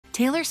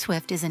Taylor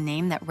Swift is a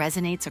name that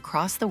resonates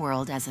across the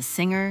world as a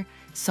singer,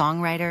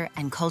 songwriter,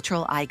 and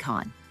cultural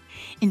icon.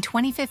 In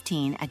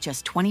 2015, at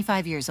just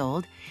 25 years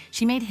old,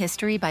 she made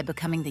history by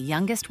becoming the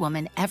youngest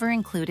woman ever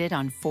included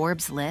on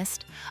Forbes'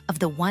 list of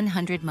the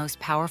 100 most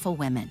powerful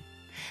women.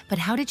 But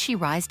how did she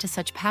rise to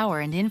such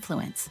power and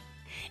influence?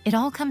 It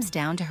all comes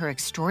down to her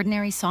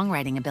extraordinary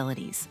songwriting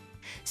abilities.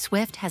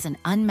 Swift has an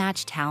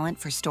unmatched talent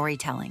for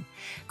storytelling,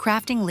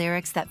 crafting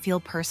lyrics that feel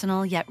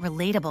personal yet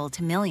relatable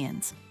to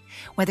millions.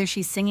 Whether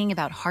she's singing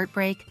about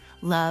heartbreak,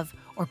 love,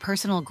 or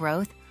personal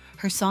growth,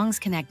 her songs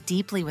connect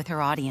deeply with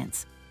her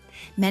audience.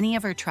 Many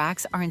of her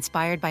tracks are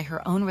inspired by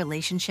her own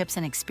relationships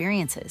and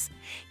experiences,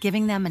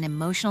 giving them an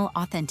emotional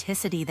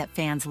authenticity that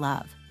fans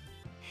love.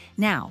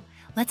 Now,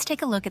 let's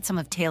take a look at some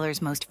of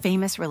Taylor's most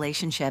famous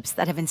relationships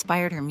that have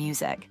inspired her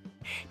music.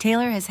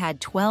 Taylor has had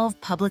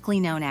 12 publicly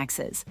known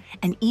exes,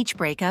 and each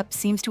breakup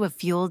seems to have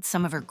fueled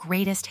some of her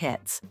greatest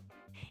hits.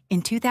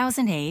 In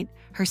 2008,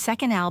 her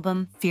second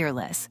album,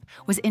 Fearless,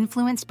 was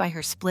influenced by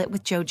her split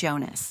with Joe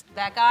Jonas.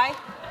 That guy?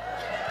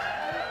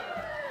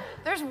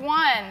 There's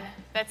one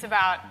that's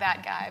about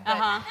that guy, but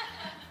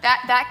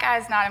that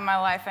guy's not in my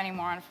life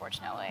anymore,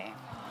 unfortunately.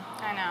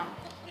 I know.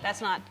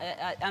 That's not,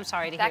 I'm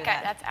sorry to That hear guy,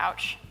 that. that's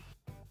ouch.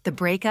 The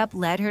breakup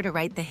led her to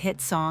write the hit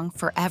song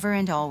Forever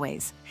and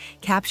Always,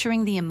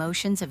 capturing the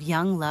emotions of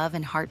young love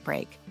and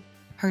heartbreak.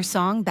 Her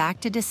song Back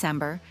to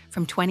December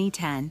from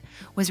 2010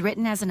 was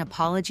written as an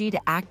apology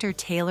to actor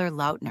Taylor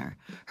Lautner,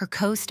 her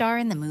co-star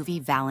in the movie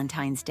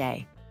Valentine's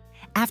Day.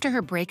 After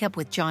her breakup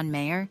with John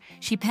Mayer,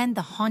 she penned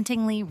the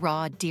hauntingly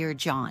raw Dear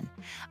John,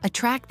 a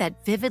track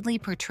that vividly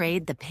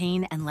portrayed the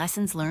pain and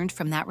lessons learned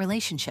from that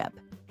relationship.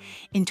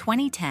 In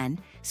 2010,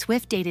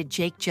 Swift dated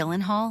Jake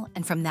Gyllenhaal,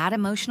 and from that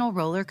emotional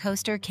roller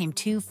coaster came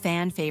two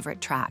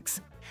fan-favorite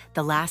tracks,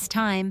 The Last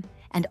Time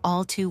and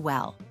All Too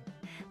Well.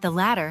 The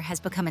latter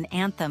has become an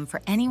anthem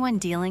for anyone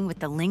dealing with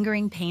the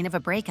lingering pain of a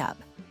breakup.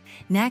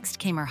 Next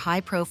came her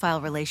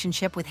high-profile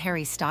relationship with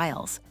Harry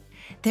Styles.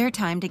 Their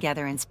time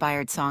together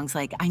inspired songs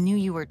like I Knew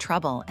You Were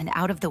Trouble and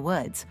Out of the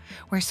Woods,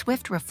 where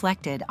Swift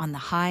reflected on the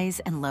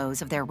highs and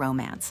lows of their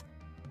romance.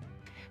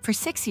 For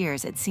 6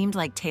 years, it seemed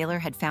like Taylor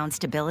had found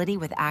stability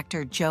with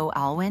actor Joe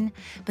Alwyn,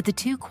 but the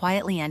two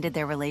quietly ended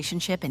their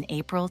relationship in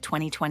April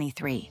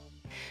 2023.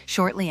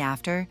 Shortly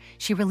after,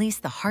 she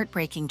released the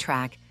heartbreaking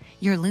track,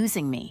 You're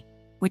Losing Me,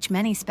 which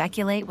many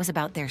speculate was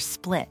about their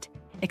split,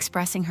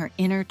 expressing her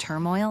inner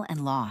turmoil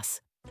and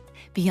loss.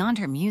 Beyond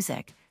her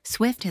music,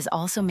 Swift has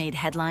also made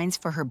headlines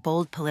for her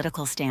bold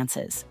political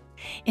stances.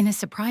 In a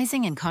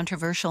surprising and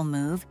controversial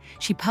move,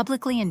 she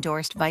publicly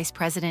endorsed Vice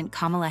President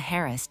Kamala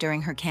Harris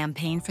during her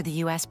campaign for the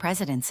U.S.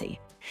 presidency.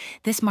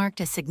 This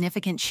marked a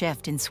significant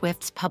shift in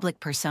Swift's public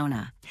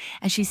persona,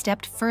 as she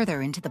stepped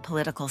further into the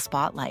political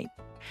spotlight.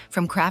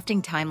 From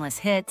crafting timeless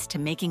hits to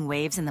making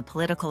waves in the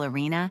political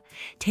arena,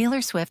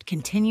 Taylor Swift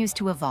continues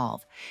to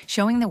evolve,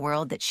 showing the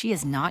world that she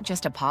is not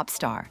just a pop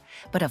star,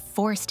 but a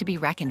force to be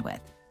reckoned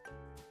with.